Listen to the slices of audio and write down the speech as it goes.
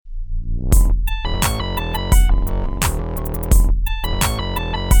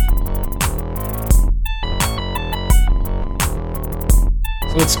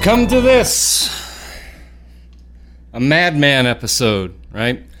It's come to this. A madman episode,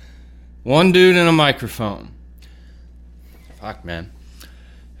 right? One dude and a microphone. Fuck, man.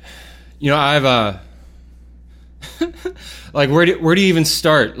 You know, I've, like, where do you even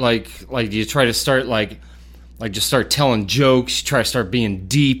start? Like, do you try to start, like just start telling jokes, you try to start being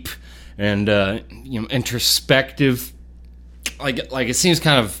deep and, introspective? Like, it seems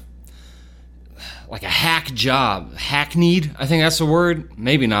kind of like a hack job. Hackneyed, I think that's the word.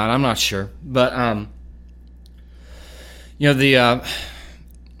 Maybe not, I'm not sure. But, I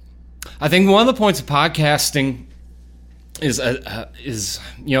think one of the points of podcasting is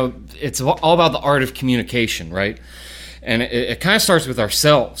it's all about the art of communication, right? And it kind of starts with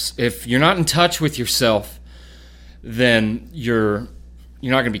ourselves. If you're not in touch with yourself, then you're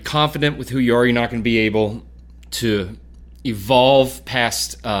not going to be confident with who you are. You're not going to be able to evolve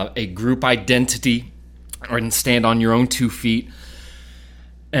past a group identity and stand on your own 2 feet.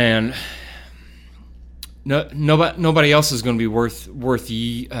 And nobody else is going to be worth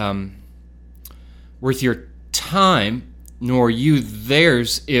your time, nor you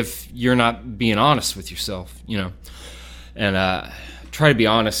theirs, if you're not being honest with yourself, and try to be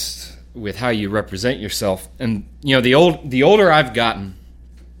honest with how you represent yourself. And the older I've gotten,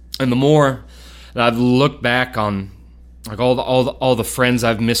 and the more that I've looked back on, like all the friends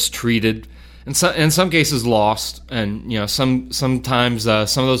I've mistreated, and in some cases lost, and sometimes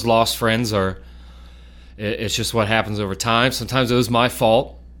some of those lost friends are. It's just what happens over time. Sometimes it was my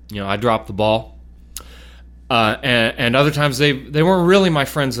fault. I dropped the ball. And other times they weren't really my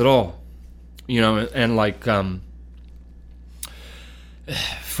friends at all. And like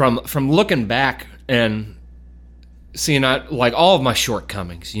from looking back and seeing like all of my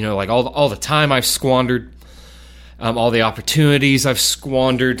shortcomings, like all the time I've squandered, all the opportunities I've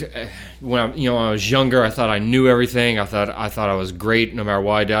squandered. When I was younger, I thought I knew everything. I thought I was great no matter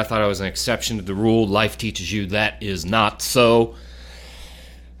what I did. I thought I was an exception to the rule. Life teaches you that is not so.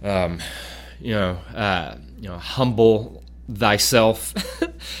 Humble thyself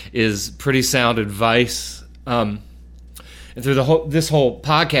is pretty sound advice. And through this whole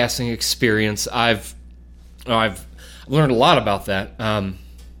podcasting experience, I've learned a lot about that.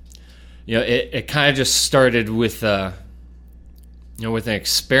 It kind of just started with with an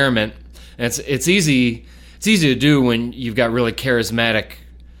experiment. And it's easy to do when you've got really charismatic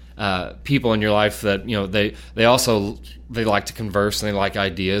people in your life that they like to converse and they like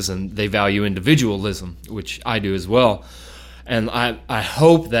ideas and they value individualism, which I do as well. And I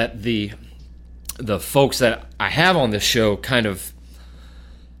hope that the folks that I have on this show kind of,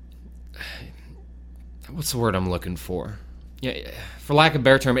 what's the word I'm looking for? Yeah, for lack of a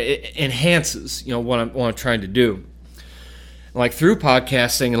better term, it enhances what I'm trying to do. Like through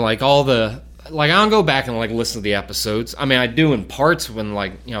podcasting and like I don't go back and like listen to the episodes. I mean, I do in parts when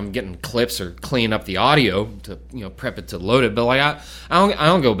I'm getting clips or cleaning up the audio to prep it to load it. But like I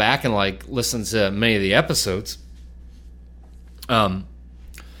don't go back and like listen to many of the episodes.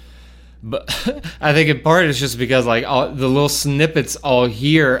 But I think in part it's just because like all the little snippets I'll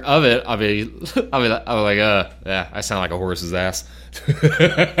hear of it. I mean, I'm like, yeah, I sound like a horse's ass.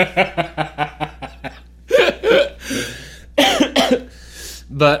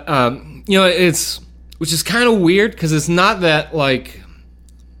 But which is kind of weird because it's not that like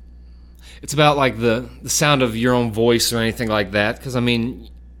it's about like the sound of your own voice or anything like that. Because I mean,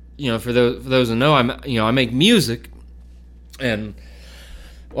 for those who know, I make music, and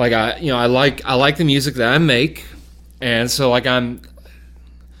like I like the music that I make, and so like at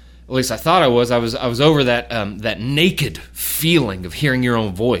least I thought I was over that naked feeling of hearing your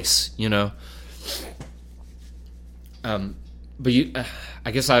own voice, But I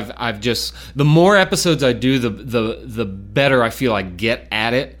guess I've just, the more episodes I do, the better I feel I get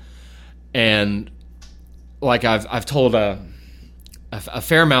at it. And like I've told a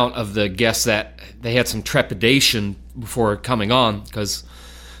fair amount of the guests that they had some trepidation before coming on, because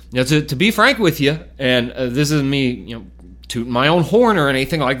to be frank with you, and this isn't me tooting my own horn or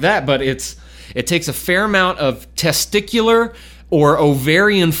anything like that, but it takes a fair amount of testicular or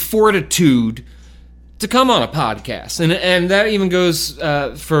ovarian fortitude to come on a podcast, and that even goes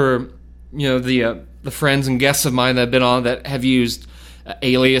for the friends and guests of mine that have been on that have used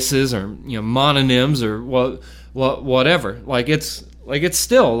aliases or mononyms or whatever. Like it's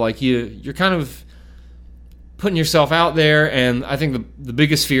still like you're kind of putting yourself out there, and I think the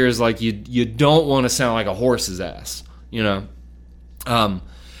biggest fear is like you don't want to sound like a horse's ass. I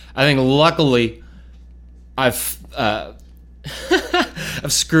think luckily I've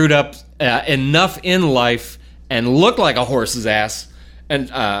screwed up enough in life and looked like a horse's ass, and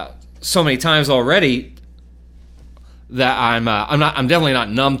so many times already that I'm definitely not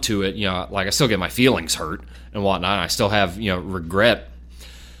numb to it. Like I still get my feelings hurt and whatnot. I still have regret,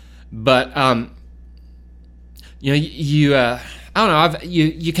 but you I don't know.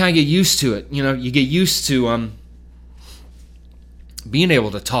 You kind of get used to it. You get used to being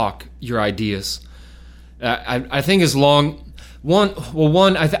able to talk your ideas. I think as long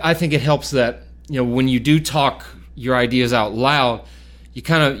I think it helps that when you do talk your ideas out loud, you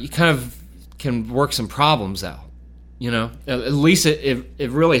kind of can work some problems out. At least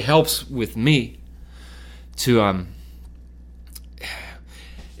it really helps with me to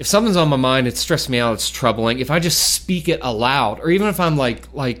if something's on my mind, it stresses me out, it's troubling. If I just speak it aloud, or even if I'm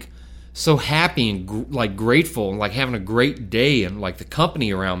like so happy and like grateful and like having a great day, and like the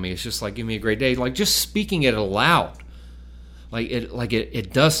company around me is just like giving me a great day, like just speaking it aloud,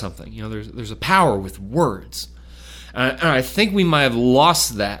 it does something. There's a power with words, and I think we might have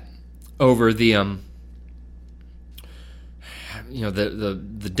lost that over the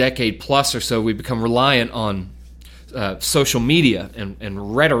the decade plus or so. We become reliant on social media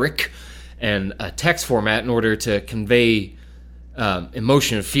and rhetoric and text format in order to convey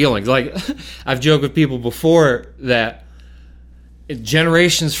emotion and feelings. Like I've joked with people before that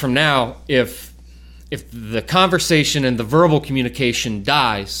generations from now, if the conversation and the verbal communication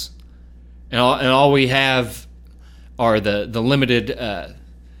dies, and all we have are the limited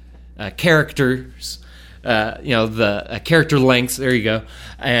characters, the character lengths. There you go,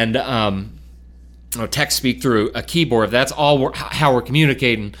 and text speak through a keyboard. If that's all how we're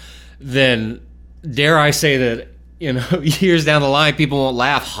communicating, then dare I say that years down the line, people won't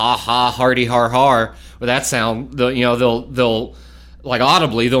laugh, ha ha, hardy har har, with that sound. They'll like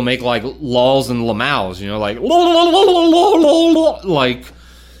audibly they'll make like lulls and lamaus, like like,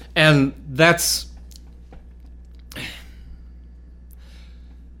 and that's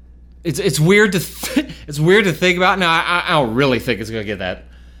it's weird to it's weird to think about. Now I don't really think it's gonna get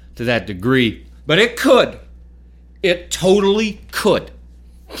to that degree, but it could. It totally could.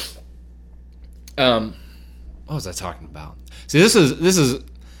 What was I talking about? See, this is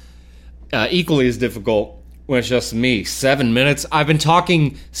equally as difficult when it's just me. 7 minutes. I've been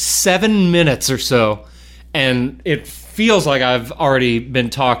talking 7 minutes or so, and it feels like I've already been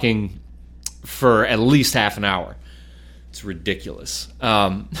talking for at least half an hour. It's ridiculous.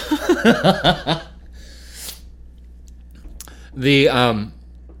 I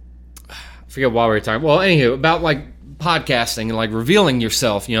forget why we were talking. Well, anywho, about like podcasting and like revealing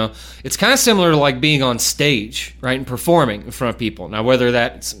yourself, it's kind of similar to like being on stage, right, and performing in front of people. Now, whether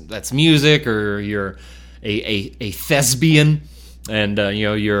that's music or you're a thespian, and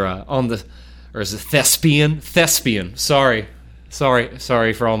you're on the, or is it thespian? Sorry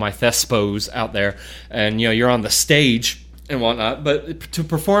for all my thespos out there, and you're on the stage and whatnot. But to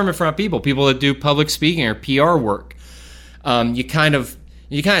perform in front of people that do public speaking or PR work, you kind of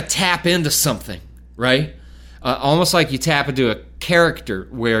tap into something, right? Almost like you tap into a character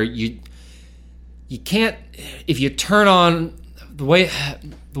where you can't, if you turn on, the way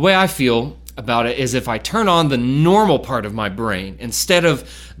I feel about it is if I turn on the normal part of my brain instead of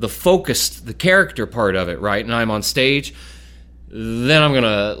the character part of it, right, and I'm on stage, then I'm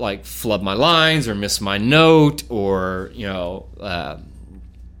gonna like flub my lines or miss my note or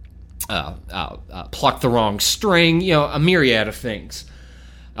pluck the wrong string, a myriad of things.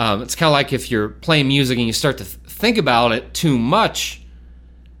 It's kind of like if you're playing music and you start to think about it too much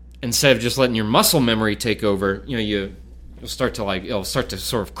instead of just letting your muscle memory take over. You'll start to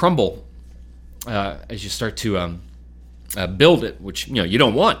sort of crumble as you start to build it, which you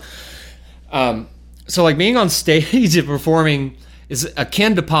don't want. So like being on stage and performing is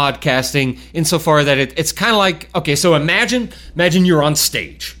akin to podcasting insofar that it's kind of like, okay, so imagine you're on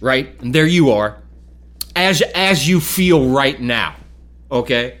stage, right, and there you are, as you feel right now.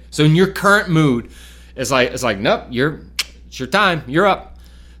 Okay, so in your current mood, it's like nope, it's your time, you're up.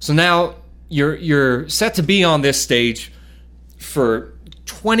 So now you're set to be on this stage for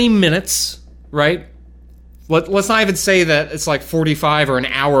 20 minutes, right? Let's not even say that it's like 45 or an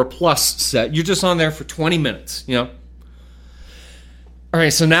hour plus set. You're just on there for 20 minutes, All right,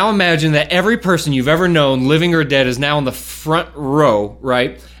 so now imagine that every person you've ever known, living or dead, is now in the front row,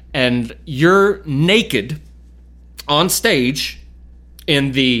 right? And you're naked on stage.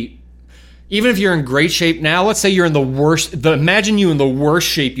 Even if you're in great shape now, let's say you're in the worst, imagine you in the worst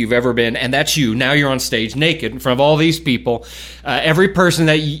shape you've ever been, and that's you. Now you're on stage naked in front of all these people. Every person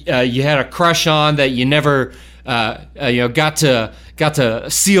that you had a crush on that you never got to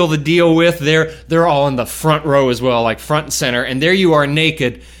seal the deal with, they're all in the front row as well, like front and center. And there you are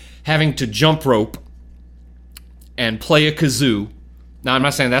naked, having to jump rope and play a kazoo Now, I'm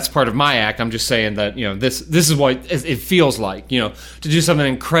not saying that's part of my act. I'm just saying that, this is what it feels like, to do something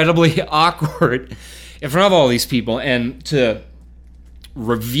incredibly awkward in front of all these people and to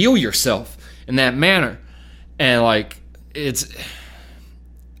reveal yourself in that manner. And, like, it's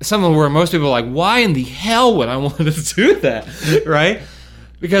something where most people are like, why in the hell would I want to do that, right?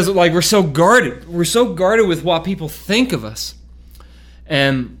 Because, like, we're so guarded. We're so guarded with what people think of us.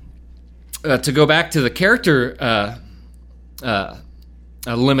 And to go back to the character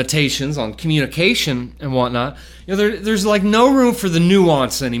limitations on communication and whatnot, there's like no room for the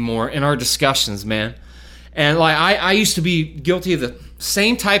nuance anymore in our discussions, man. And like I used to be guilty of the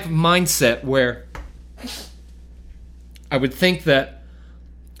same type of mindset where I would think that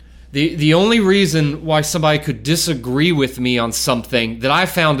the only reason why somebody could disagree with me on something that I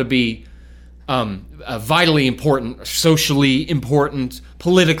found to be vitally important, socially important,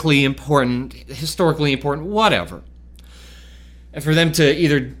 politically important, historically important, whatever, and for them to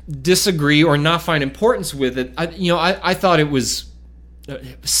either disagree or not find importance with it, I thought it was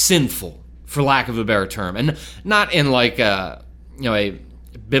sinful, for lack of a better term, and not in like a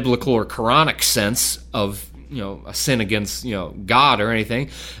biblical or Quranic sense of a sin against God or anything,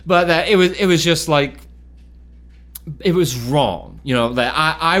 but that it was just like it was wrong. That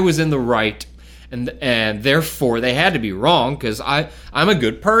I was in the right, and therefore they had to be wrong because I'm a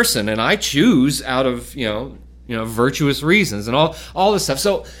good person and I choose out of virtuous reasons and all this stuff.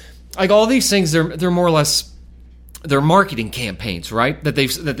 So like all these things, they're more or less, they're marketing campaigns, right? That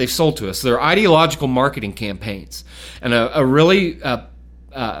they've sold to us. They're ideological marketing campaigns, and a really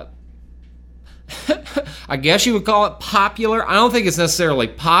I guess you would call it popular. I don't think it's necessarily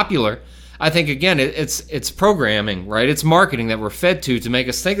popular. I think again it's programming, right? It's marketing that we're fed to make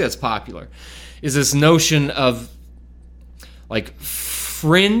us think that's popular. Is this notion of like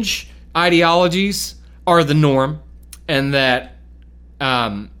fringe ideologies are the norm, and that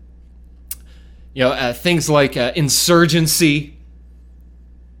things like insurgency,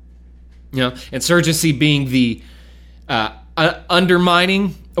 insurgency being the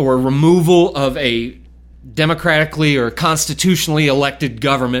undermining or removal of a democratically or constitutionally elected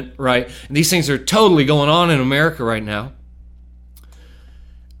government, right? And these things are totally going on in America right now,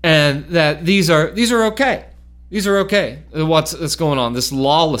 and that these are okay. These are okay. What's going on? This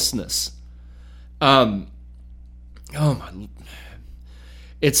lawlessness.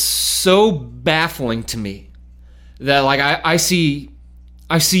 It's so baffling to me that like I see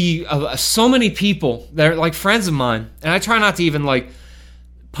so many people that are like friends of mine, and I try not to even like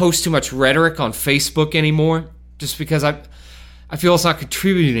post too much rhetoric on Facebook anymore, just because I feel it's not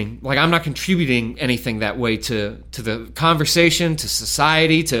contributing. Like I'm not contributing anything that way to the conversation, to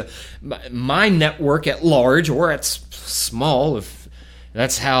society, to my network at large, or at small, if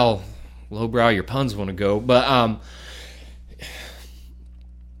that's how lowbrow your puns want to go. But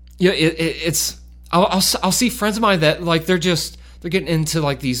it's I'll see friends of mine that like they're getting into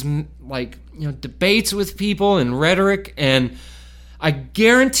like these like debates with people and rhetoric, and I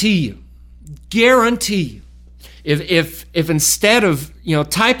guarantee you, if instead of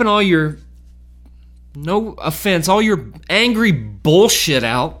typing all your, no offense, all your angry bullshit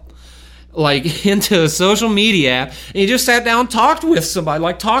out like into a social media app, and you just sat down and talked with somebody,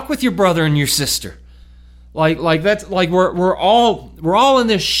 like talk with your brother and your sister, like that's like we're all in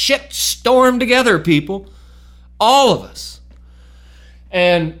this shit storm together, people, all of us.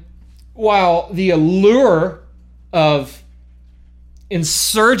 And while the allure of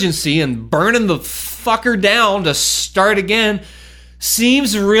insurgency and burning the fucker down to start again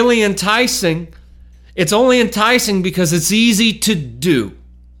seems really enticing, it's only enticing because it's easy to do.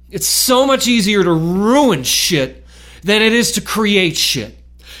 It's so much easier to ruin shit than it is to create shit.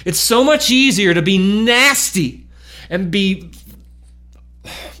 It's so much easier to be nasty and be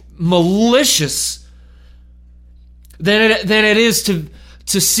malicious than it is to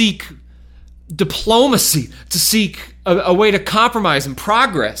seek diplomacy, to seek a way to compromise and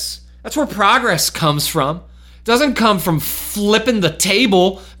progress. That's where progress comes from. It doesn't come from flipping the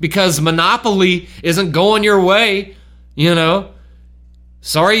table because Monopoly isn't going your way,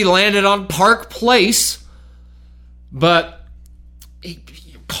 Sorry you landed on Park Place, but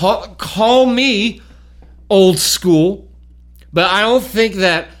call me old school, but I don't think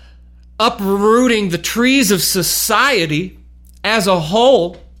that uprooting the trees of society as a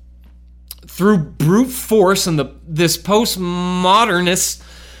whole through brute force and this postmodernist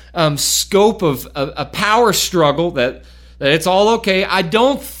scope of a power struggle, that it's all okay. I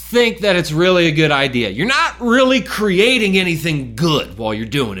don't think that it's really a good idea. You're not really creating anything good while you're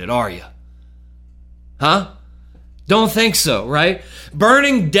doing it, are you? Huh? Don't think so, right?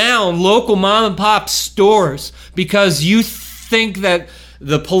 Burning down local mom and pop stores because you think that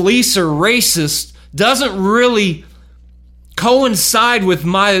the police are racist doesn't really coincide with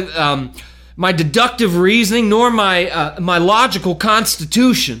my my deductive reasoning nor my my logical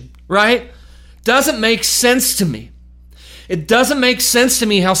constitution, right? Doesn't make sense to me. It doesn't make sense to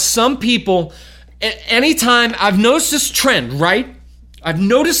me how some people, anytime I've noticed this trend, right? I've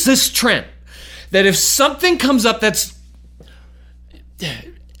noticed this trend that if something comes up that's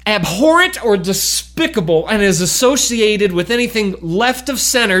abhorrent or despicable and is associated with anything left of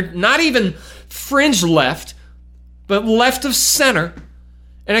center, not even fringe left, but left of center,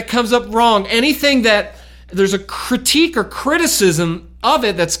 and it comes up wrong, anything that there's a critique or criticism of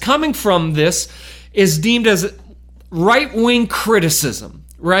it that's coming from this is deemed as right-wing criticism,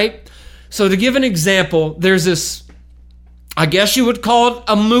 right? So to give an example, there's this, I guess you would call it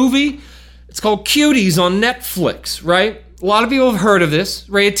a movie. It's called Cuties on Netflix, right? A lot of people have heard of this.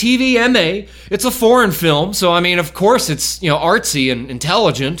 Rated TV MA. It's a foreign film, so I mean, of course, it's artsy and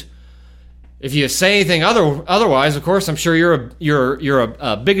intelligent. If you say anything otherwise, of course, I'm sure you're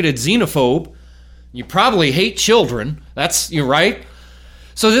a bigoted xenophobe. You probably hate children. You're right.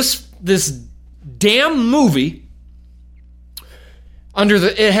 So this damn movie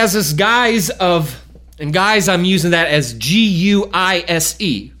it has this guise of, and guys, I'm using that as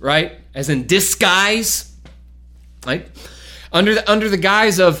Guise, right? As in disguise, right? Under the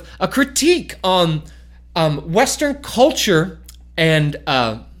guise of a critique on Western culture and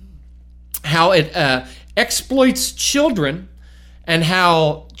how it exploits children and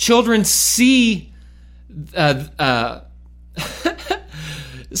how children see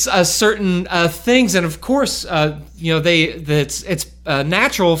certain things, and of course, it's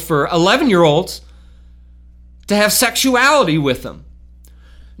natural for 11-year-olds to have sexuality with them.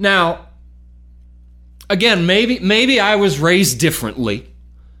 Now, again, maybe I was raised differently.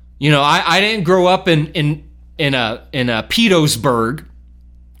 I didn't grow up in a Pedosburg,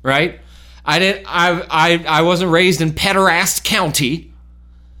 right? I wasn't raised in Pederast County.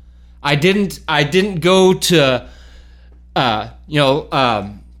 I didn't go to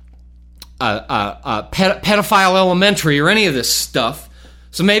pedophile elementary or any of this stuff.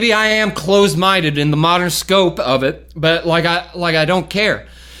 So maybe I am closed-minded in the modern scope of it, but like I don't care.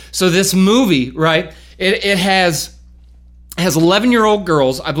 So this movie, right? It has 11-year-old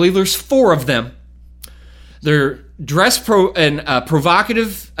girls. I believe there's 4 of them. They're dressed in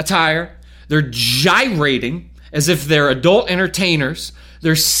provocative attire. They're gyrating as if they're adult entertainers.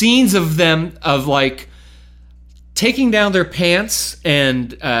 There's scenes of them taking down their pants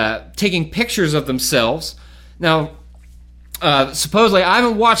and taking pictures of themselves. Now, supposedly, I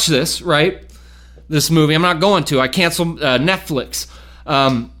haven't watched this, right? This movie. I'm not going to. I canceled Netflix.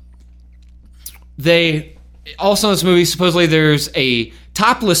 They also in this movie, supposedly there's a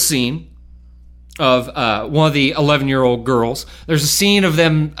topless scene of one of the 11-year-old girls. There's a scene of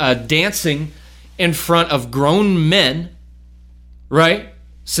them dancing in front of grown men, right?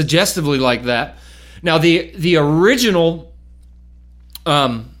 Suggestively like that. Now, the original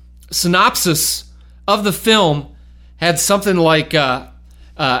synopsis of the film had something like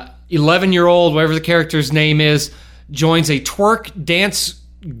 11-year-old, whatever the character's name is, joins a twerk dance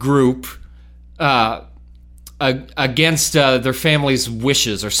group against their family's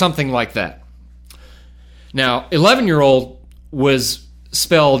wishes or something like that. Now, 11-year-old was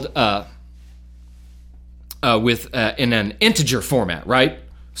spelled with in an integer format, right?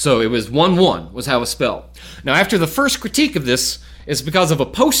 So it was 1-1 was how it was spelled. Now, after the first critique of this is because of a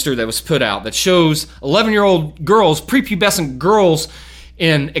poster that was put out that shows 11-year-old girls, prepubescent girls,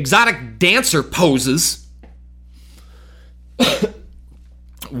 in exotic dancer poses,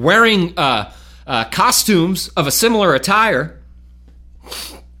 wearing costumes of a similar attire,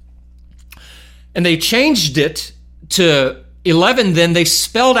 and they changed it to 11. Then they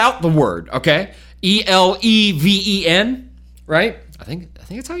spelled out the word, okay, ELEVEN, right? I think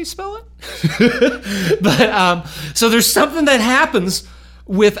it's how you spell it. But so there's something that happens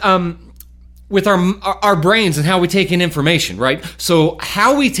with our brains and how we take in information, right? So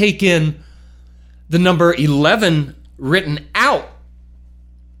how we take in the number 11 written out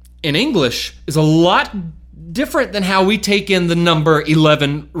in English is a lot different than how we take in the number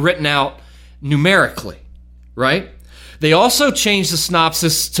 11 written out numerically, right? They also changed the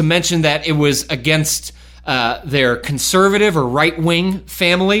synopsis to mention that it was against their conservative or right-wing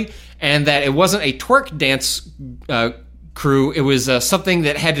family, and that it wasn't a twerk dance crew. It was something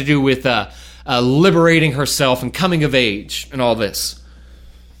that had to do with liberating herself and coming of age and all this.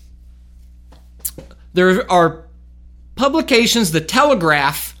 There are publications, The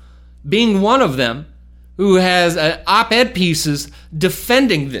Telegraph being one of them, who has op-ed pieces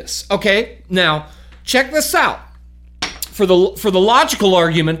defending this. Okay, now check this out. for the logical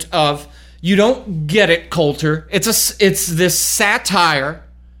argument of you don't get it, Colter. It's this satire,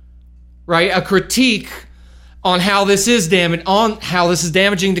 right? A critique on how this is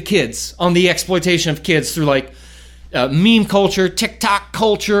damaging to kids, on the exploitation of kids through like meme culture, TikTok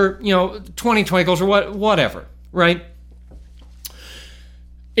culture, 2020 culture, whatever, right?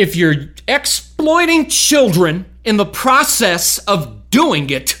 If you're exploiting children in the process of doing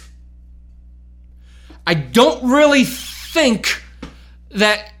it, I don't really think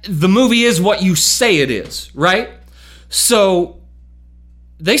that the movie is what you say it is, right? So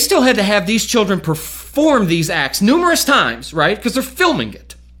they still had to have these children perform these acts numerous times, right? Because they're filming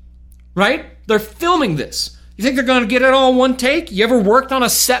it, right? They're filming this. You think they're going to get it all in one take? You ever worked on a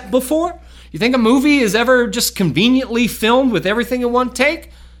set before? You think a movie is ever just conveniently filmed with everything in one take?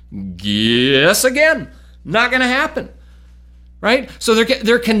 Yes, again, not going to happen, right? So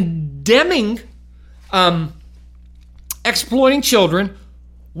they're condemning exploiting children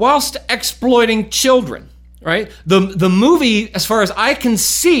whilst exploiting children, right? The movie, as far as I can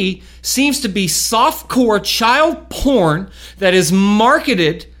see, seems to be softcore child porn that is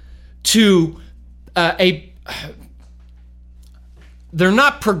marketed to they're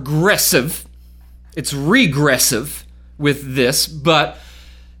not progressive, it's regressive with this, but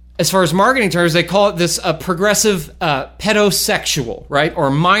as far as marketing terms, they call it this progressive pedosexual, right? Or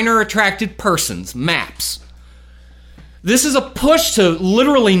minor attracted persons, MAPS. This is a push to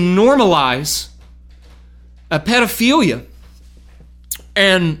literally normalize pedophilia.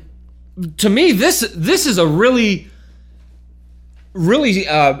 And to me, this is a really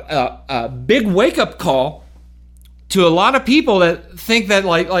big wake-up call to a lot of people that think that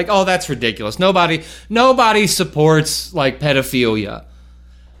like oh, that's ridiculous. Nobody supports like pedophilia.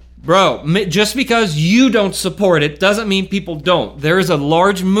 Bro, just because you don't support it doesn't mean people don't. There is a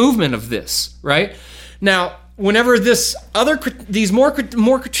large movement of this, right? Now, whenever these more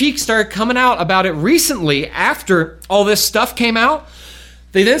critiques started coming out about it recently, after all this stuff came out,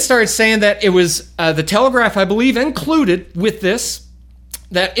 they then started saying that it was the Telegraph, I believe, included with this,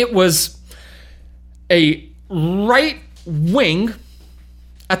 that it was a right-wing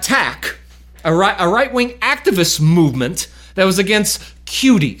attack, a right-wing activist movement that was against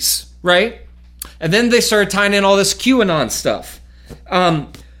cuties, right? And then they started tying in all this QAnon stuff.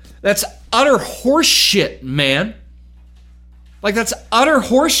 That's utter horseshit, man. Like, that's utter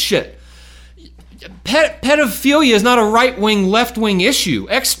horseshit. Pedophilia is not a right-wing, left-wing issue.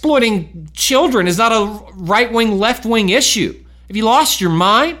 Exploiting children is not a right-wing, left-wing issue. Have you lost your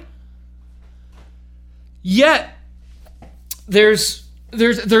mind? Yet, there's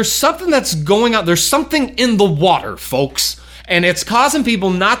something that's going on. There's something in the water, folks. And it's causing people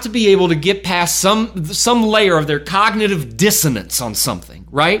not to be able to get past some layer of their cognitive dissonance on something,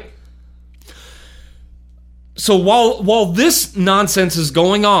 right? So while this nonsense is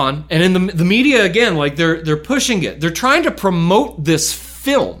going on, and in the media again, like they're pushing it, they're trying to promote this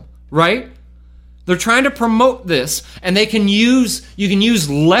film, right? They're trying to promote this, and you can use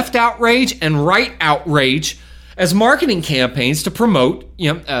left outrage and right outrage as marketing campaigns to promote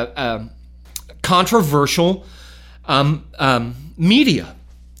controversial media.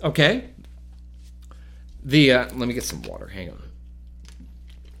 Okay. Let me get some water. Hang on.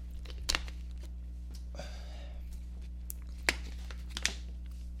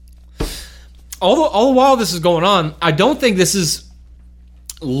 All the while this is going on, I don't think this is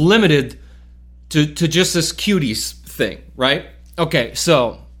limited to just this cuties thing, right? Okay,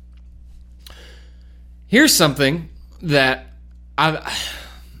 so here's something that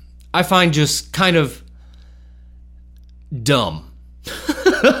I find just kind of dumb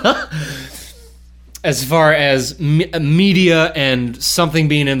as far as media and something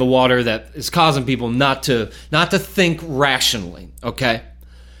being in the water that is causing people not to think rationally. Okay,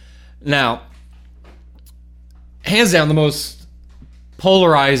 now, hands down, the most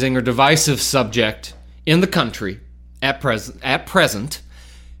polarizing or divisive subject in the country at present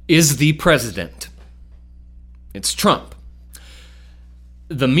is the president. It's Trump.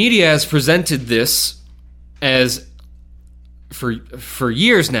 The media has presented this as for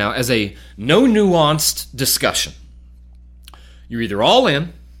years now as a no nuanced discussion. You're either all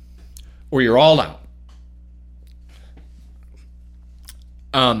in or you're all out.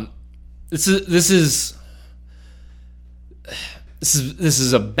 This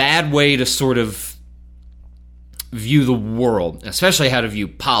is a bad way to sort of view the world, especially how to view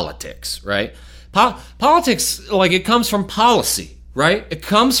politics, right? Politics, like, it comes from policy, right? It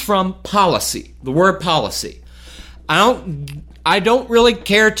comes from policy, the word policy. I don't really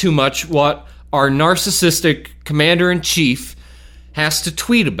care too much what our narcissistic commander-in-chief has to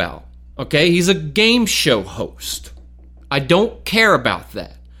tweet about, okay? He's a game show host, I don't care about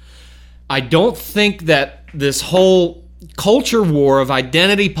that. I don't think that this whole culture war of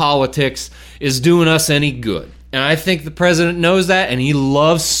identity politics is doing us any good. And I think the president knows that, and he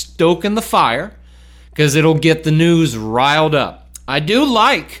loves stoking the fire because it'll get the news riled up. I do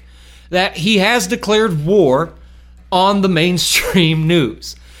like that he has declared war on the mainstream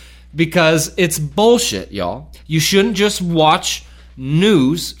news because it's bullshit, y'all. You shouldn't just watch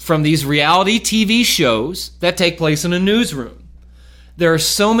news from these reality TV shows that take place in a newsroom. There are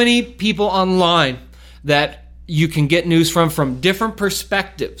so many people online that you can get news from different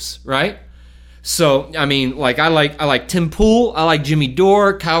perspectives, right? So, I mean, like I like Tim Pool, I like Jimmy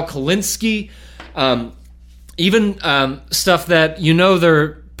Dore, Kyle Kalinske, even stuff that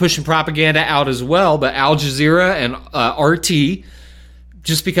they're pushing propaganda out as well, but Al Jazeera and RT,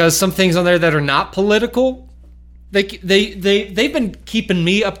 just because some things on there that are not political, they've been keeping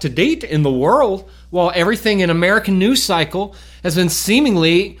me up to date in the world, while everything in American news cycle has been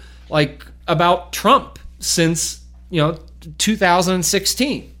seemingly like about Trump since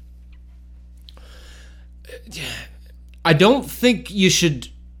 2016. I don't think you should.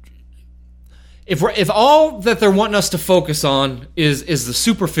 If all that they're wanting us to focus on is the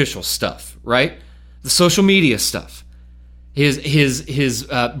superficial stuff, right? The social media stuff, his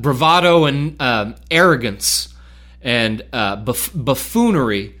bravado and arrogance and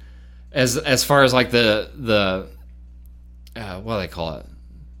buffoonery, as far as like the what do they call it,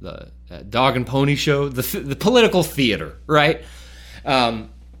 the dog and pony show, the political theater, right?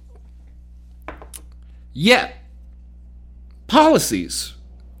 Yet policies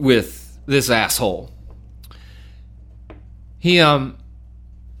with this asshole. He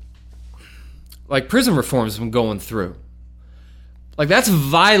like prison reform's been going through. Like that's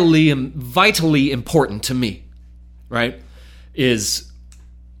vitally important to me, right? Is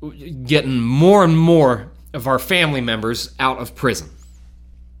getting more and more of our family members out of prison.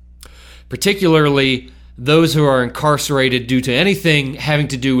 Particularly those who are incarcerated due to anything having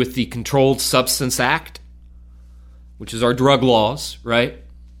to do with the Controlled Substance Act, which is our drug laws, right?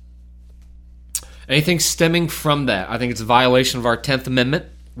 Anything stemming from that, I think it's a violation of our 10th Amendment.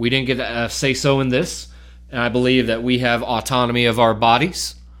 We didn't get a say-so in this, and I believe that we have autonomy of our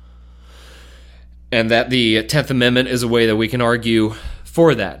bodies, and that the 10th Amendment is a way that we can argue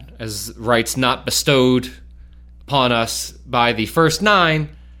for that, as rights not bestowed upon us by the first 9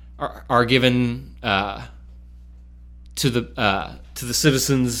 are given to the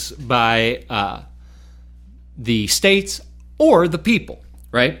citizens by the states or the people,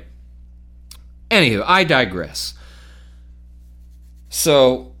 right? Anywho, I digress.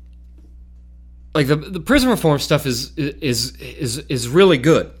 So, like the prison reform stuff is really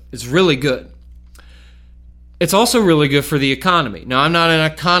good. It's really good. It's also really good for the economy. Now, I'm not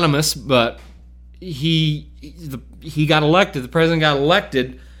an economist, but he got elected. The president got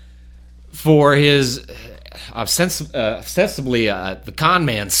elected for his ostensibly the con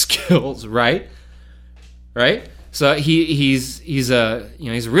man skills, right? Right. So he's a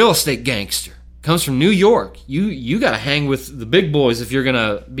real estate gangster. Comes from New York. You got to hang with the big boys if you're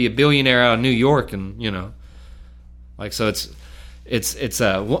gonna be a billionaire out of New York, and like so it's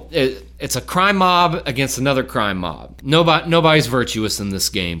a crime mob against another crime mob. Nobody's virtuous in this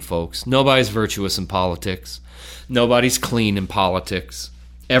game, folks. Nobody's virtuous in politics. Nobody's clean in politics.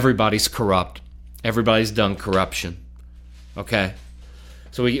 Everybody's corrupt. Everybody's done corruption. Okay,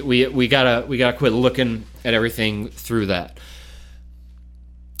 so we gotta quit looking at everything through that.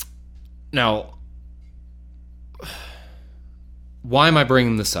 Now, why am I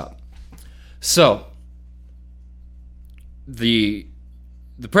bringing this up? So, the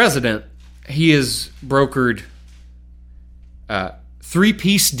president, he has brokered 3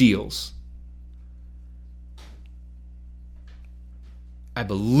 peace deals. I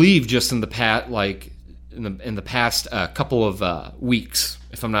believe just in the past, in the past couple of weeks,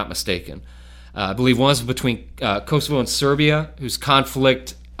 if I'm not mistaken. I believe one was between Kosovo and Serbia, whose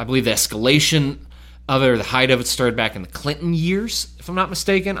conflict, I believe the escalation of it, or the height of it, started back in the Clinton years, if I'm not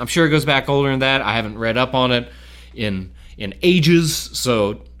mistaken. I'm sure it goes back older than that. I haven't read up on it in ages,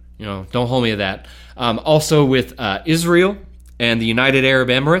 so don't hold me to that. Also with Israel and the United Arab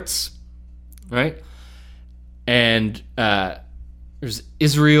Emirates, right? And there's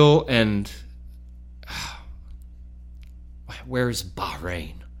Israel and where's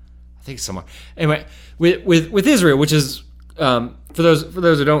Bahrain? I think somewhere. Anyway, with Israel, which is for those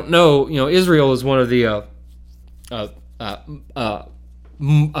who don't know, Israel is one of the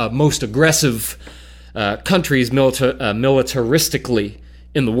most aggressive countries militaristically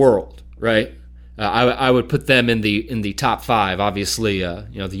in the world, right? I would put them in the top 5. Obviously,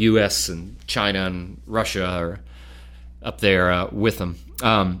 the U.S. and China and Russia up there with them.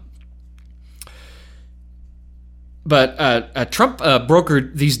 But Trump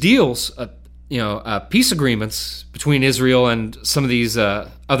brokered these deals, peace agreements between Israel and some of these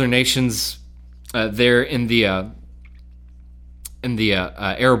other nations there in the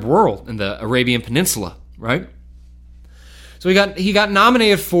Arab world, in the Arabian Peninsula, right? So he got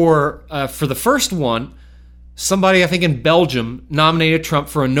nominated for the first one. Somebody, I think in Belgium, nominated Trump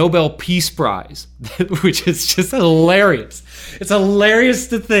for a Nobel Peace Prize, which is just hilarious. It's hilarious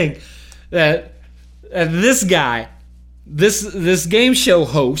to think that this guy, this game show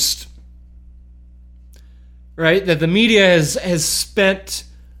host, right, that the media has spent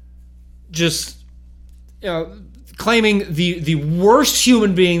just claiming the worst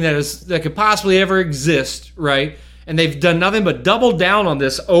human being that could possibly ever exist, right? And they've done nothing but double down on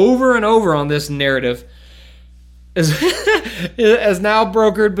this over and over on this narrative. Is now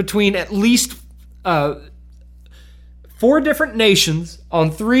brokered between at least 4 different nations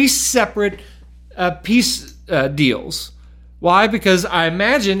on 3 separate peace deals. Why? Because I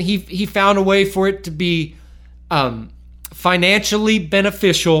imagine he found a way for it to be financially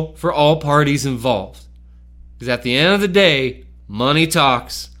beneficial for all parties involved. Because at the end of the day, money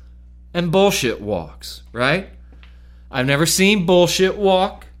talks and bullshit walks, right? I've never seen bullshit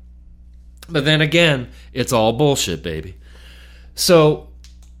walk. But then again, it's all bullshit, baby. So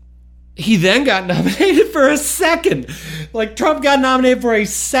he then got nominated for a second. Like, Trump got nominated for a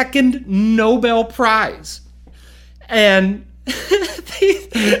second Nobel Prize. And these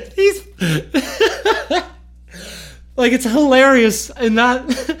like, it's hilarious. And not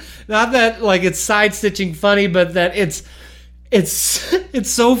that, like, it's side-stitching funny, but that it's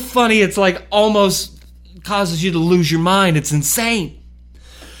so funny, it's like almost causes you to lose your mind. It's insane.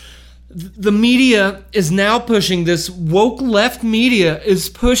 The media is now pushing, this woke left media is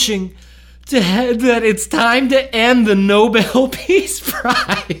pushing that it's time to end the Nobel Peace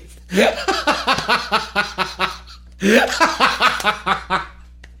Prize.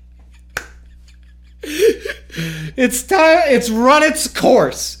 It's time, it's run its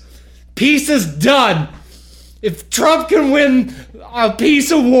course. Peace is done. If Trump can win a peace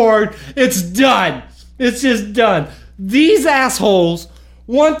award, it's done. It's just done. These assholes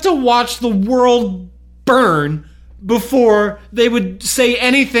want to watch the world burn before they would say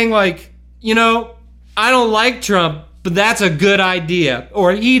anything like, I don't like Trump, but that's a good idea.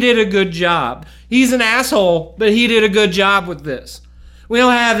 Or he did a good job. He's an asshole, but he did a good job with this. We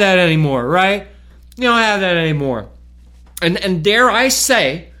don't have that anymore, right? We don't have that anymore. And dare I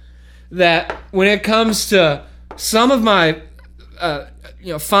say that when it comes to some of my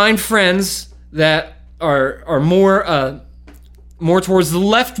fine friends that are more towards the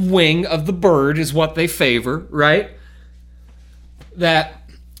left wing of the bird is what they favor, right? That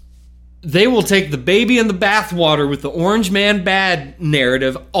they will take the baby in the bathwater with the orange man bad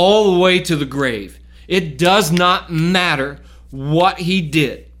narrative all the way to the grave. It does not matter what he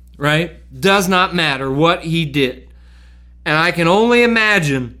did, right? Does not matter what he did. And I can only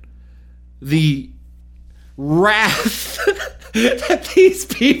imagine the wrath that these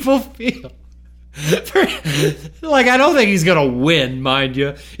people feel. Like, I don't think he's gonna win, mind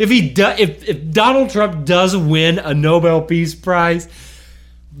you. If Donald Trump does win a Nobel Peace Prize,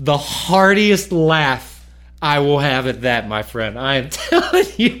 the heartiest laugh I will have at that, my friend. I am telling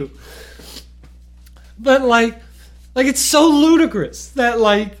you. But like it's so ludicrous that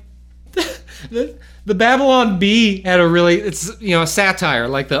the Babylon Bee had a really, it's a satire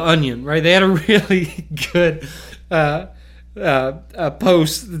like The Onion, right? They had a really good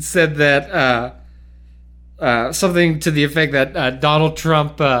post that said that. Something to the effect that Donald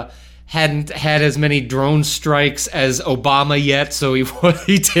Trump hadn't had as many drone strikes as Obama yet, so he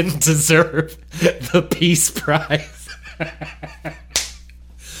didn't deserve the Peace Prize.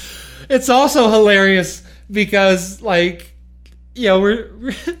 It's also hilarious because, he's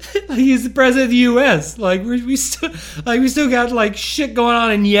the president of the U.S. We still got shit going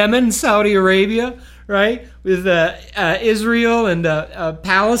on in Yemen, Saudi Arabia, right, with Israel and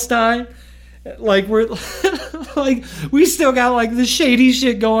Palestine. We still got the shady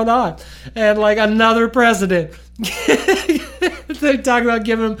shit going on, and another president. They're talking about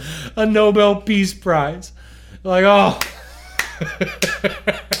giving him a Nobel Peace Prize. Oh.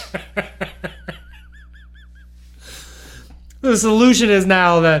 The solution is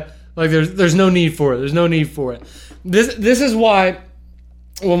now that there's no need for it. There's no need for it. This is why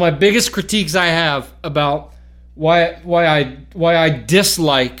one of my biggest critiques I have about why I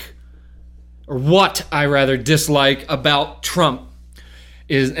dislike, or what I rather dislike about Trump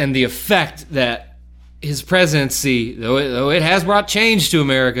and the effect that his presidency, though it has brought change to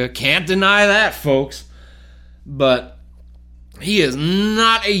America, can't deny that, folks. But He is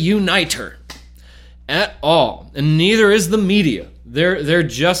not a uniter at all, and neither is the media. They're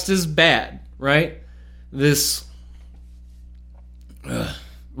just as bad, right? This,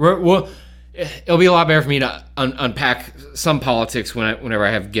 it'll be a lot better for me to unpack some politics whenever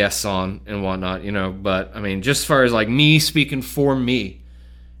I have guests on and whatnot, But I mean, just as far as like me speaking for me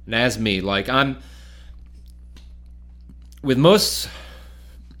and as me, like I'm with most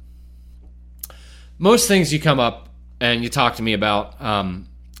things you come up and you talk to me about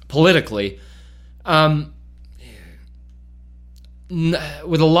politically.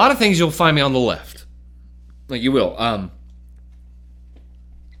 With a lot of things, you'll find me on the left. Like you will.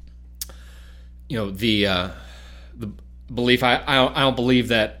 The belief. I don't believe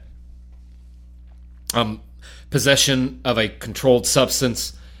that possession of a controlled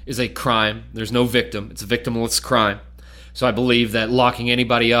substance is a crime. There's no victim. It's a victimless crime. So I believe that locking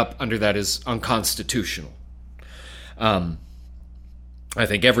anybody up under that is unconstitutional. I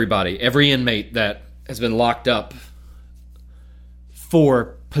think every inmate that has been locked up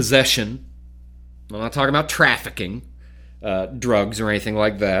for possession, I'm not talking about trafficking, drugs or anything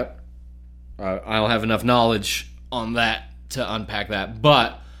like that. I don't have enough knowledge on that to unpack that.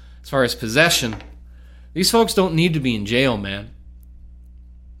 But as far as possession, these folks don't need to be in jail, man.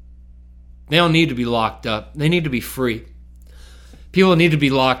 They don't need to be locked up. They need to be free. People that need to be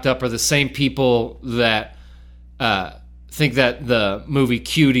locked up are the same people that think that the movie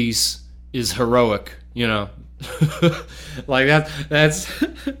Cuties is heroic, like that's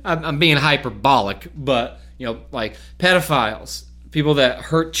I'm being hyperbolic, but like pedophiles, people that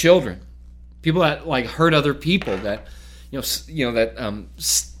hurt children, people that like hurt other people, that that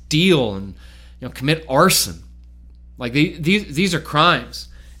steal and commit arson, like these are crimes.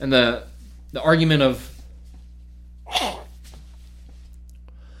 And the argument of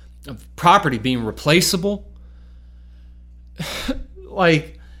property being replaceable,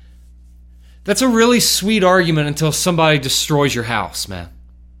 like that's a really sweet argument until somebody destroys your house, man.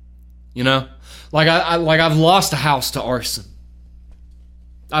 Like I've lost a house to arson.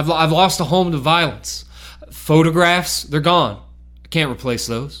 I've lost a home to violence. Photographs, they're gone. I can't replace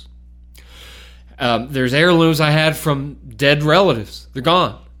those. There's heirlooms I had from dead relatives. They're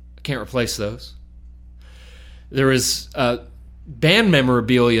gone. I can't replace those. There is band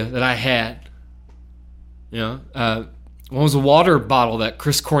memorabilia that I had. One was a water bottle that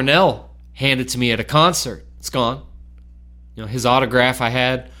Chris Cornell handed to me at a concert. It's gone. His autograph I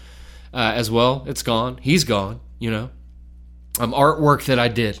had as well. It's gone. He's gone. Artwork that I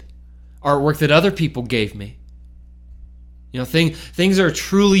did, artwork that other people gave me. Things are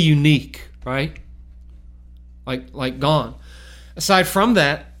truly unique, right? Like gone. Aside from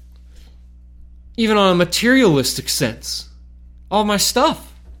that, even on a materialistic sense, all my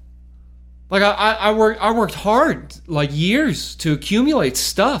stuff. Like I worked hard, like years, to accumulate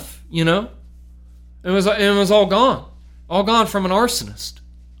stuff. It was all gone from an arsonist.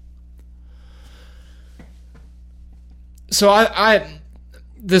 So I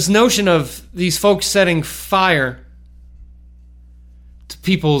this notion of these folks setting fire to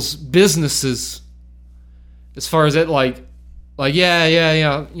people's businesses, as far as it like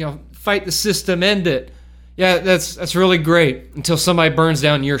fight the system, end it. Yeah, that's really great until somebody burns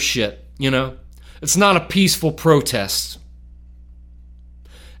down your shit. It's not a peaceful protest.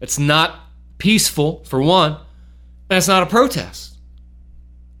 It's not peaceful, for one, and it's not a protest.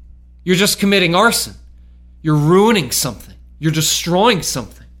 You're just committing arson. You're ruining something. You're destroying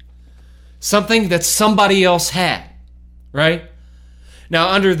something. Something that somebody else had, right? Now,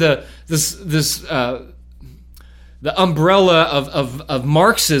 under the umbrella of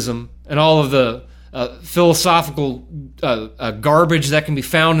Marxism and all of the philosophical garbage that can be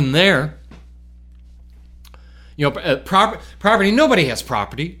found in there, property. Nobody has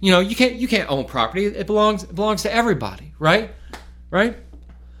property. You can't own property. It belongs to everybody, right? Right?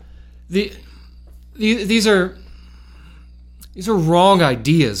 These are wrong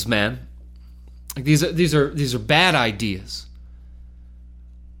ideas, man. Like these are bad ideas.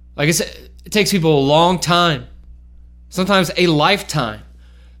 Like I said, it takes people a long time, sometimes a lifetime,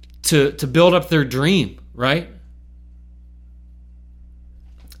 to build up their dream, right?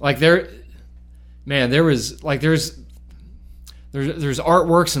 Like there's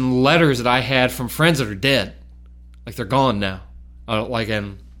artworks and letters that I had from friends that are dead. Like they're gone now. I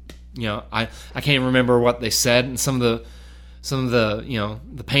can't remember what they said, and some of the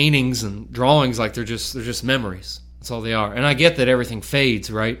the paintings and drawings, like they're just memories. That's all they are. And I get that everything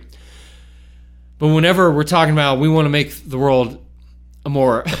fades, right? But whenever we're talking about we want to make the world a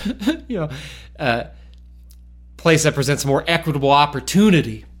more place that presents more equitable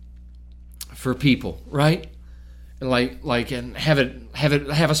opportunity for people, right? and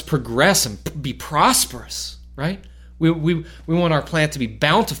have us progress and be prosperous, right? We want our planet to be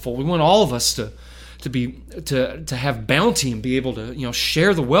bountiful. We want all of us to have bounty and be able to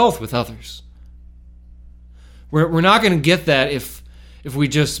share the wealth with others. We're not going to get that if we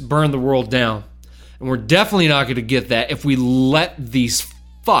just burn the world down, and we're definitely not going to get that if we let these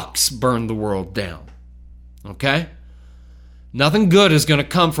fucks burn the world down. Okay? Nothing good is going to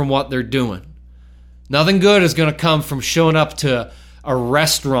come from what they're doing. Nothing good is going to come from showing up to a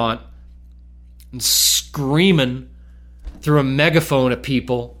restaurant and screaming through a megaphone at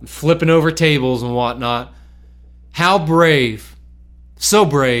people, and flipping over tables and whatnot. How brave. So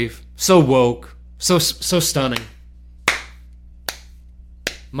woke, so stunning.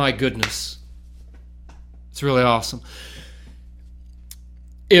 My goodness. It's really awesome.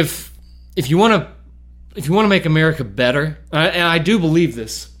 If you want to make America better, and I do believe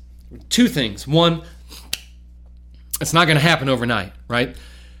this, two things. One, it's not going to happen overnight, right?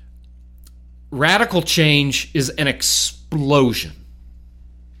 Radical change is an explosion,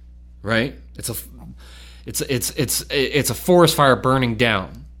 right? It's a forest fire burning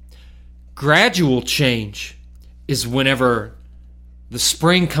down. Gradual change is whenever the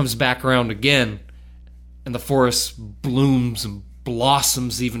spring comes back around again and the forest blooms and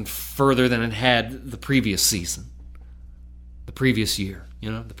blossoms even further than it had the previous season, the previous year,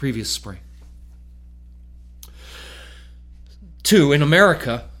 the previous spring. Two, in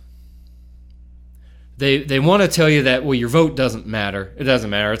America, they want to tell you that, well, your vote doesn't matter. It doesn't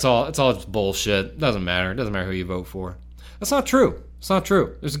matter. It's all just bullshit. It doesn't matter. It doesn't matter who you vote for. That's not true. It's not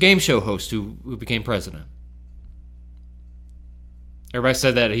true. There's a game show host who became president. Everybody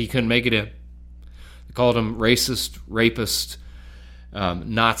said that he couldn't make it in. They called him racist, rapist,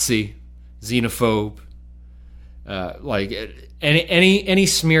 Nazi, xenophobe, like any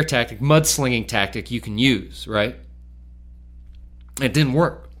smear tactic, mudslinging tactic you can use, right? It didn't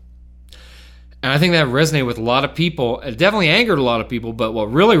work. And I think that resonated with a lot of people. It definitely angered a lot of people, but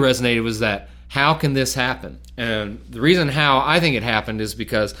what really resonated was that, how can this happen? And the reason how I think it happened is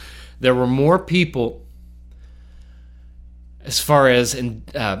because there were more people, as far as in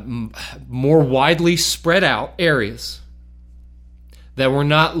more widely spread out areas, that were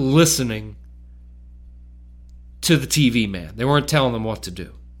not listening to the TV man. They weren't telling them what to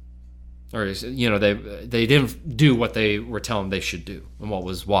do. Or, they didn't do what they were telling them they should do and what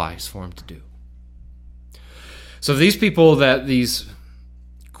was wise for them to do. So these people, these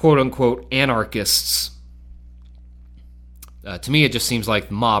quote-unquote anarchists, to me it just seems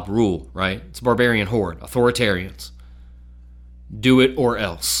like mob rule, right? It's a barbarian horde, authoritarians. Do it or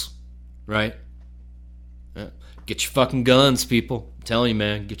else, right? Get your fucking guns, people. I'm telling you,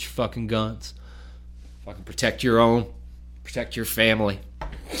 man, get your fucking guns. Fucking protect your own, protect your family.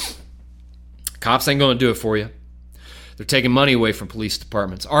 Cops ain't going to do it for you. They're taking money away from police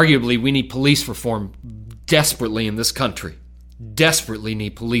departments. Arguably, we need police reform desperately in this country. Desperately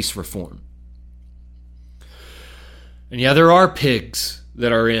need police reform. And yeah, there are pigs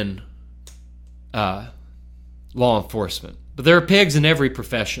that are in law enforcement. But there are pigs in every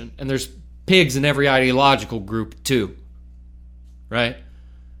profession. And there's pigs in every ideological group too. Right?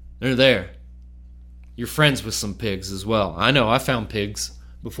 They're there. You're friends with some pigs as well. I know, I found pigs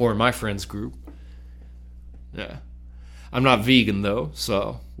before in my friends group. Yeah. I'm not vegan though,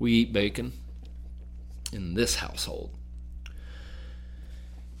 so we eat bacon in this household.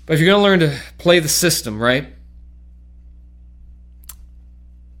 But if you're going to learn to play the system, right?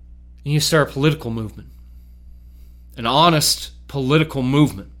 You need to start a political movement. An honest political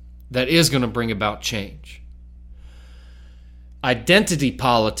movement that is going to bring about change. Identity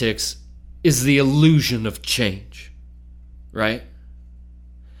politics is the illusion of change, right?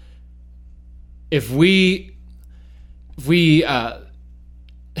 If we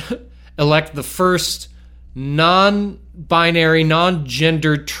elect the first non-binary,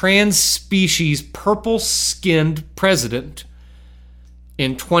 non-gendered, trans-species, purple-skinned president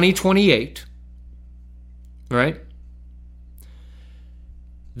in 2028, right?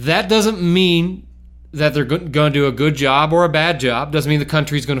 That doesn't mean that they're going to do a good job or a bad job. Doesn't mean the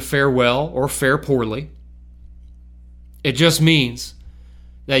country's going to fare well or fare poorly. It just means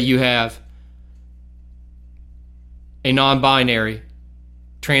that you have a non-binary,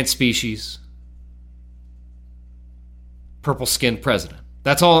 trans-species, purple-skinned president.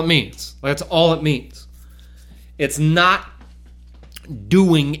 That's all it means. That's all it means. It's not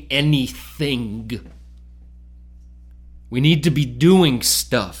doing anything. We need to be doing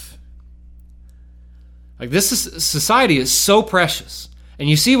stuff. Like, society is so precious. And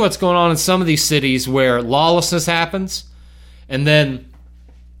you see what's going on in some of these cities where lawlessness happens, and then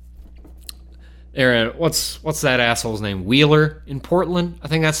Aaron, what's that asshole's name? Wheeler in Portland? I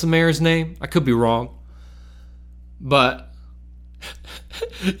think that's the mayor's name. I could be wrong. But,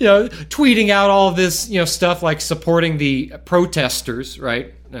 tweeting out all of this, stuff like supporting the protesters,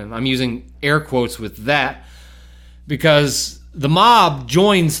 right? And I'm using air quotes with that because the mob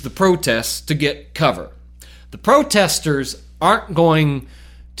joins the protests to get cover. The protesters aren't going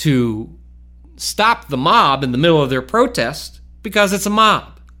to stop the mob in the middle of their protest because it's a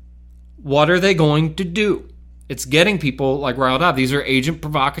mob. What are they going to do? It's getting people like riled up. These are agent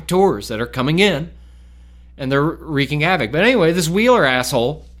provocateurs that are coming in and they're wreaking havoc. But anyway, this Wheeler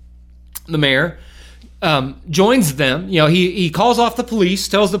asshole, the mayor, joins them. He calls off the police,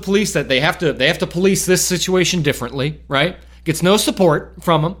 tells the police that they have to police this situation differently, right? Gets no support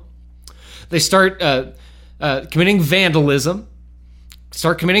from them. They start committing vandalism,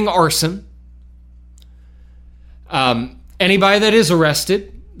 start committing arson. Anybody that is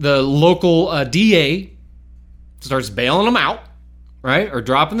arrested, the local DA starts bailing them out, right? Or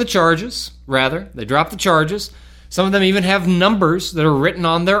dropping the charges, rather. They drop the charges. Some of them even have numbers that are written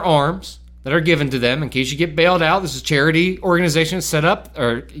on their arms that are given to them in case you get bailed out. This is a charity organization set up,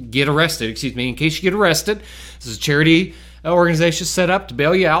 or get arrested, in case you get arrested. This is a charity organization set up to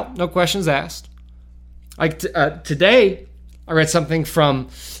bail you out, no questions asked. Like today, I read something from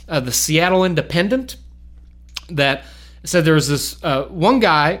the Seattle Independent that said there was this one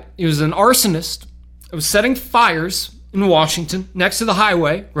guy, he was an arsonist, who was setting fires in Washington next to the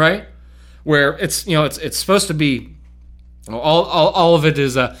highway, right? Where it's supposed to be, all of it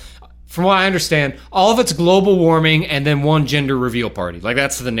is, from what I understand, all of it's global warming and then one gender reveal party. Like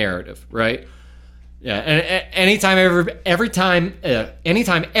that's the narrative, right? Yeah, and anytime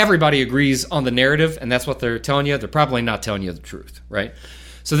everybody agrees on the narrative and that's what they're telling you, they're probably not telling you the truth, right?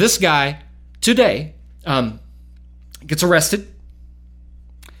 So this guy today gets arrested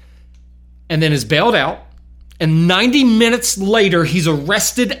and then is bailed out, and 90 minutes later he's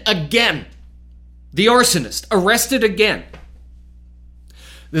arrested again. The arsonist arrested again.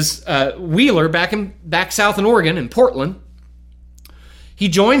 This Wheeler back south in Oregon, in Portland, he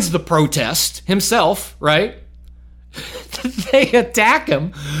joins the protest himself, right? They attack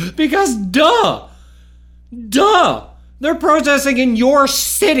him because, duh, they're protesting in your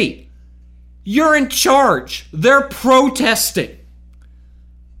city. You're in charge. They're protesting.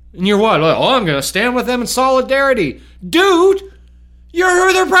 And you're what? Oh, I'm going to stand with them in solidarity. Dude, you're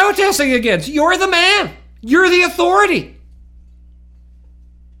who they're protesting against. You're the man. You're the authority.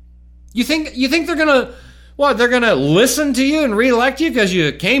 You think they're going to, what, they're going to listen to you and reelect you because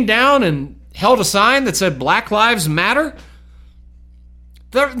you came down and held a sign that said Black Lives Matter?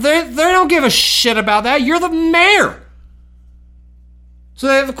 They don't give a shit about that. You're the mayor.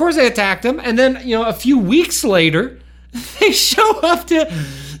 So of course they attacked him, and then a few weeks later, they show up to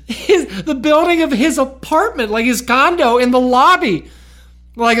the building of his apartment, like his condo, in the lobby,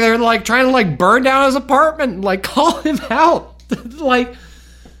 like they're like trying to like burn down his apartment, and, like call him out. Like,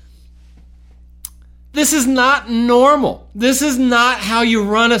 this is not normal. This is not how you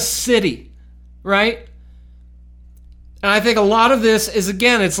run a city, right? And I think a lot of this is,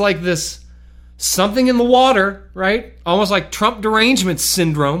 again, it's like this something in the water, right? Almost like Trump derangement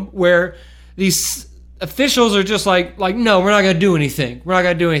syndrome, where these officials are just like, no, we're not going to do anything. We're not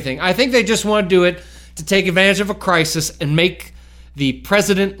going to do anything. I think they just want to do it to take advantage of a crisis and make the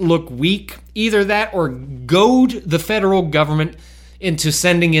president look weak. Either that or goad the federal government into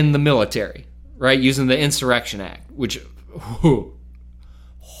sending in the military, right? Using the Insurrection Act, which,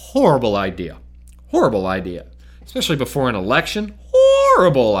 horrible idea. Horrible idea. Especially before an election.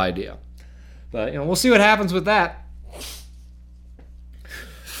 Horrible idea. But, we'll see what happens with that.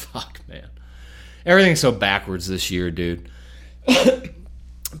 Fuck, man. Everything's so backwards this year, dude.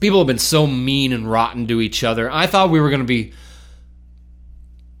 People have been so mean and rotten to each other. I thought we were going to be,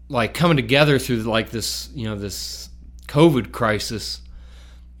 like, coming together through, like, this, this COVID crisis.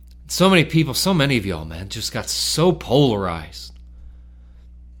 So many people, so many of y'all, man, just got so polarized.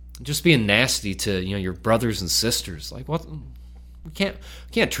 Just being nasty to, your brothers and sisters. Like, what? We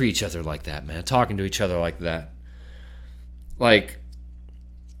can't treat each other like that, man. Talking to each other like that. Like,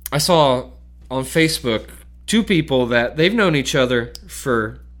 I saw on Facebook two people that they've known each other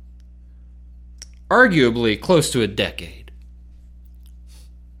for arguably close to a decade.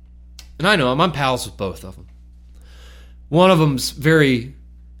 And I know them. I'm pals with both of them. One of them's very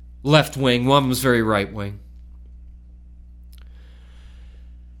left-wing. One of them's very right-wing.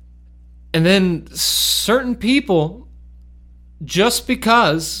 And then certain people, just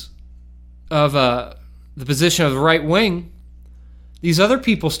because of the position of the right wing, these other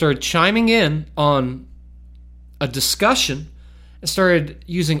people started chiming in on a discussion and started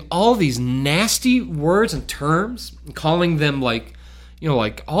using all these nasty words and terms, and calling them like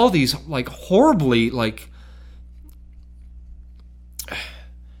all these like horribly like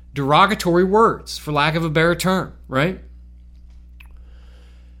derogatory words, for lack of a better term, right?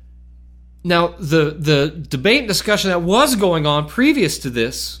 Now, the debate and discussion that was going on previous to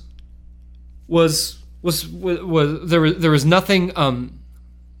this was there was nothing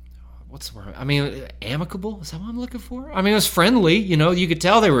what's the word? I mean, amicable? Is that what I'm looking for? I mean, it was friendly, you could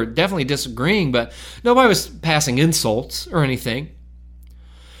tell they were definitely disagreeing, but nobody was passing insults or anything.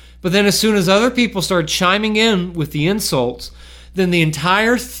 But then as soon as other people started chiming in with the insults, then the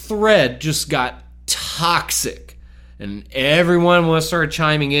entire thread just got toxic. And everyone started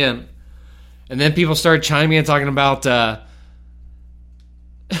chiming in. And then people started chiming in talking about,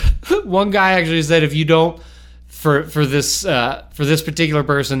 one guy actually said, if you don't, for this particular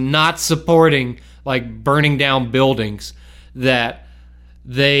person, not supporting like burning down buildings, that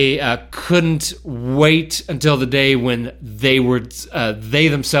they couldn't wait until the day when they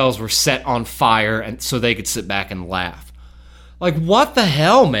themselves were set on fire, and so they could sit back and laugh. Like, what the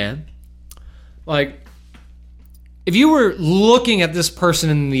hell, man? Like, if you were looking at this person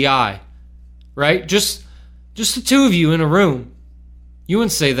in the eye, right? Just the two of you in a room, you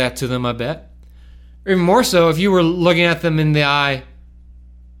wouldn't say that to them, I bet. Or even more so, if you were looking at them in the eye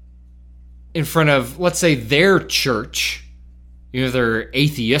in front of, let's say, their church, they're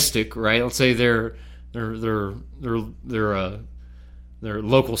atheistic, right? Let's say their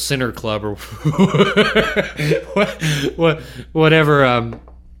local sinner club or whatever.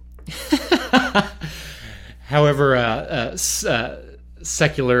 However,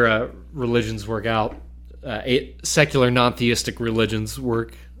 secular religions work out. Secular non-theistic religions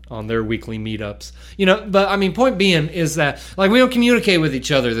work on their weekly meetups. But I mean, point being is that like we don't communicate with each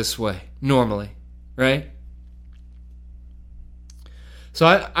other this way normally, right? So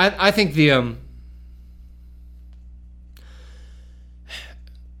I think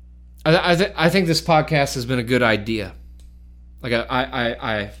I think this podcast has been a good idea. Like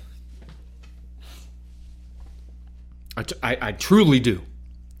I truly do.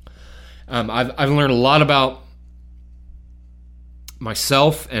 I've learned a lot about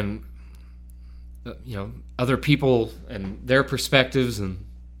myself and other people and their perspectives, and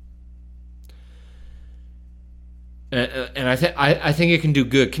I think it can do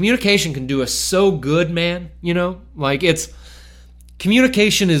good. Communication can do us so good, man. Like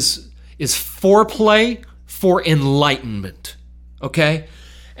communication is foreplay for enlightenment. Okay,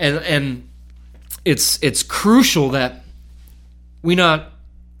 and it's crucial that we not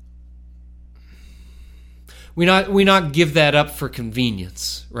give that up for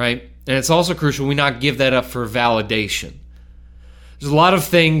convenience, right? And it's also crucial we not give that up for validation. There's a lot of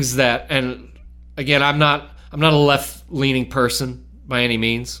things that, and again, I'm not a left-leaning person by any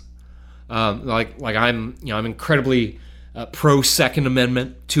means. Like I'm incredibly pro Second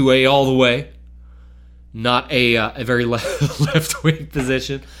Amendment, 2A all the way. Not a very left-wing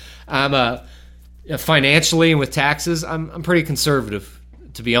position. I'm financially and with taxes, I'm pretty conservative,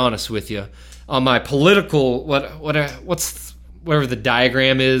 to be honest with you. On my political, whatever the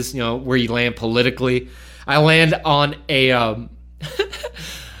diagram is, where you land politically, I land on a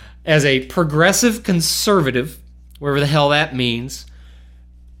as a progressive conservative, wherever the hell that means,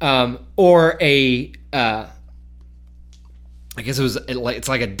 or a I guess it's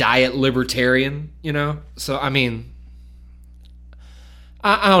like a diet libertarian, So I mean,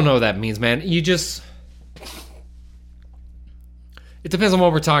 I don't know what that means, man. It depends on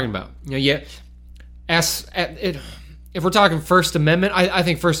what we're talking about. If we're talking First Amendment, I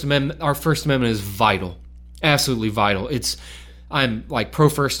think our First Amendment is vital, absolutely vital. I'm like pro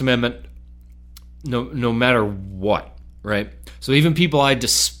First Amendment, no matter what, right? So even people I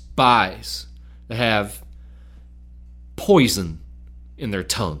despise that have poison in their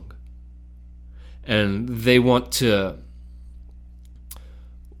tongue, and they want to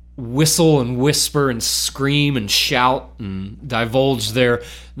whistle and whisper and scream and shout and divulge their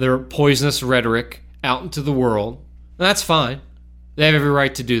poisonous rhetoric out into the world, and that's fine. They have every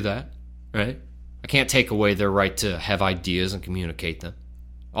right to do that, right? I can't take away their right to have ideas and communicate them.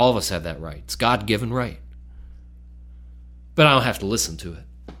 All of us have that right. It's God-given right. But I don't have to listen to it.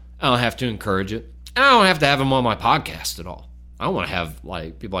 I don't have to encourage it. And I don't have to have them on my podcast at all. I don't want to have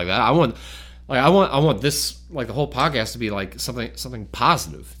like people like that. I want this, like the whole podcast, to be like something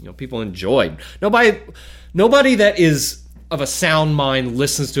positive. People enjoy. Nobody that is of a sound mind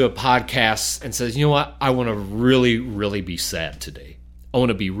listens to a podcast and says, you know what, I want to really, really be sad today. I want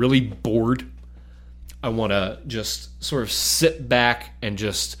to be really bored. I want to just sort of sit back and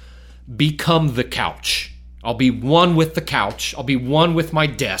just become the couch, I'll be one with the couch. I'll be one with my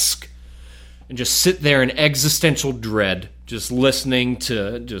desk. And just sit there in existential dread, just listening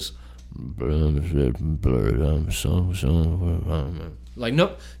to just... Like,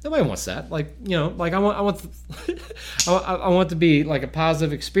 no, nobody wants that. Like, you know, like I want I want to be like a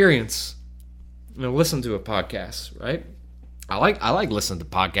positive experience. You know, listen to a podcast, right? I like listening to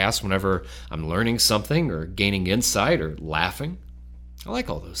podcasts whenever I'm learning something or gaining insight or laughing. I like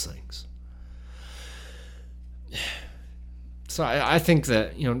all those things. So I think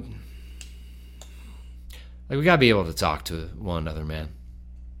that, you know, like we gotta be able to talk to one another, man.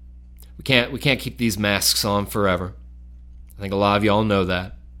 We can't keep these masks on forever. I think a lot of y'all know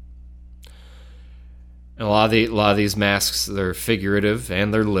that. And a lot of these masks, they're figurative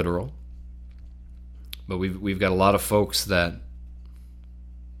and they're literal. But we've got a lot of folks that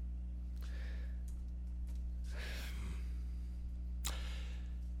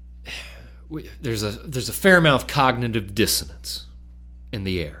there's a fair amount of cognitive dissonance in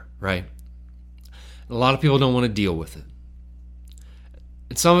the air, right? And a lot of people don't want to deal with it.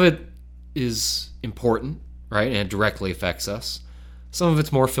 And some of it is important, right? And it directly affects us. Some of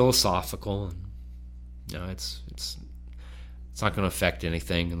it's more philosophical, and you know, it's not going to affect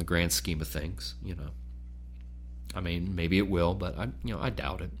anything in the grand scheme of things, you know. I mean, maybe it will, but I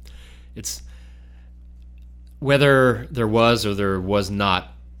doubt it. It's whether there was or there was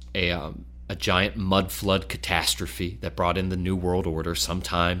not a giant mud flood catastrophe that brought in the New World Order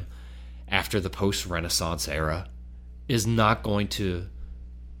sometime after the post-Renaissance era is not going to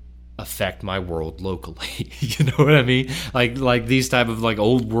affect my world locally. You know what I mean? Like these type of like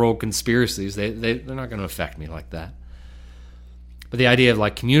old world conspiracies, they're not going to affect me like that. But the idea of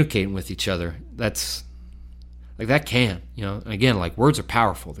like communicating with each other, that's like that can, you know. And again, like words are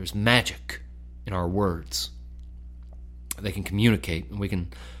powerful. There's magic in our words. They can communicate, and we can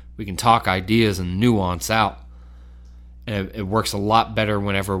talk ideas and nuance out. And it works a lot better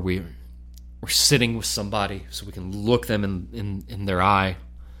whenever we're sitting with somebody, so we can look them in their eye.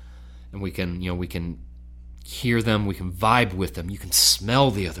 And we can hear them, we can vibe with them, you can smell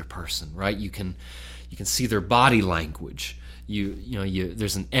the other person, right? You can see their body language.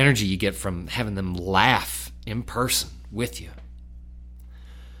 There's an energy you get from having them laugh in person with you.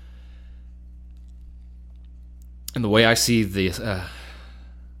 And the way I see the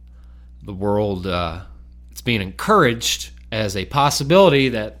world, it's being encouraged as a possibility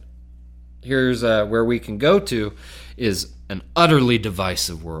that here's where we can go to, is an utterly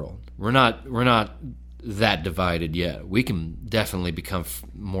divisive world. We're not that divided yet. We can definitely become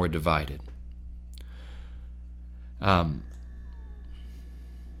more divided. Man,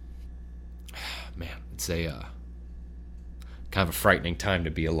 it's a kind of a frightening time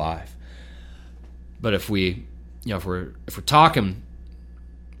to be alive. But if we're talking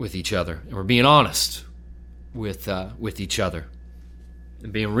with each other and we're being honest with each other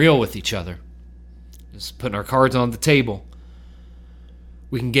and being real with each other, just putting our cards on the table,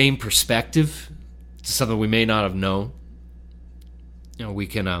 we can gain perspective to something we may not have known. You know, we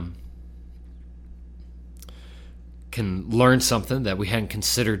can learn something that we hadn't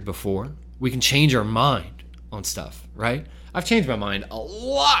considered before. We can change our mind on stuff, right? I've changed my mind a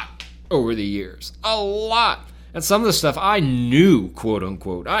lot over the years. A lot. And some of the stuff I knew, quote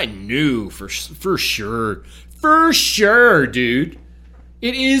unquote, I knew for sure. For sure, dude.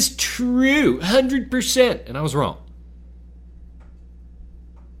 It is true. 100%. And I was wrong.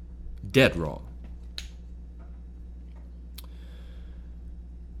 Dead wrong.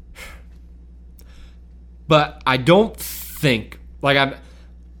 But I don't think, like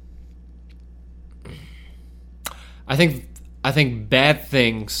I think bad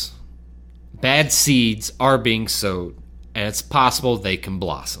things, bad seeds are being sowed, and it's possible they can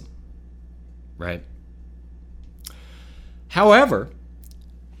blossom, right? However,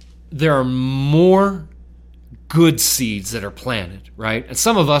 there are more good seeds that are planted, right? And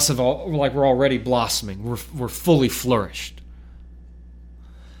some of us we're already blossoming. We're fully flourished.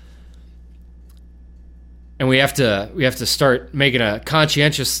 And we have to start making a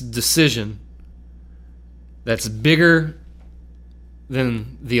conscientious decision that's bigger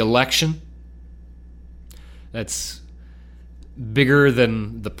than the election, that's bigger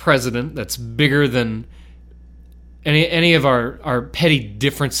than the president, that's bigger than any of our petty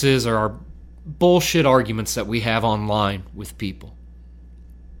differences or our bullshit arguments that we have online with people.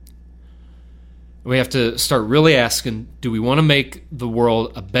 We have to start really asking, do we want to make the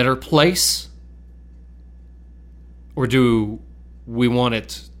world a better place? Or do we want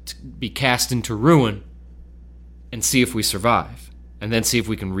it to be cast into ruin and see if we survive? And then see if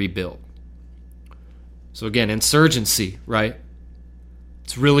we can rebuild. So again, insurgency, right?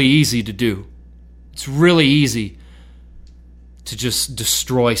 It's really easy to do. It's really easy to just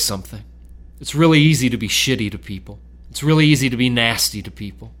destroy something. It's really easy to be shitty to people. It's really easy to be nasty to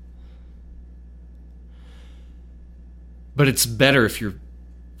people. But it's better if you're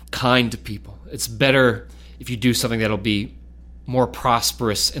kind to people. It's better if you do something that'll be more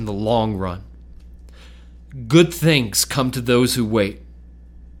prosperous in the long run. Good things come to those who wait.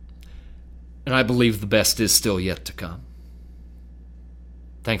 And I believe the best is still yet to come.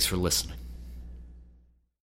 Thanks for listening.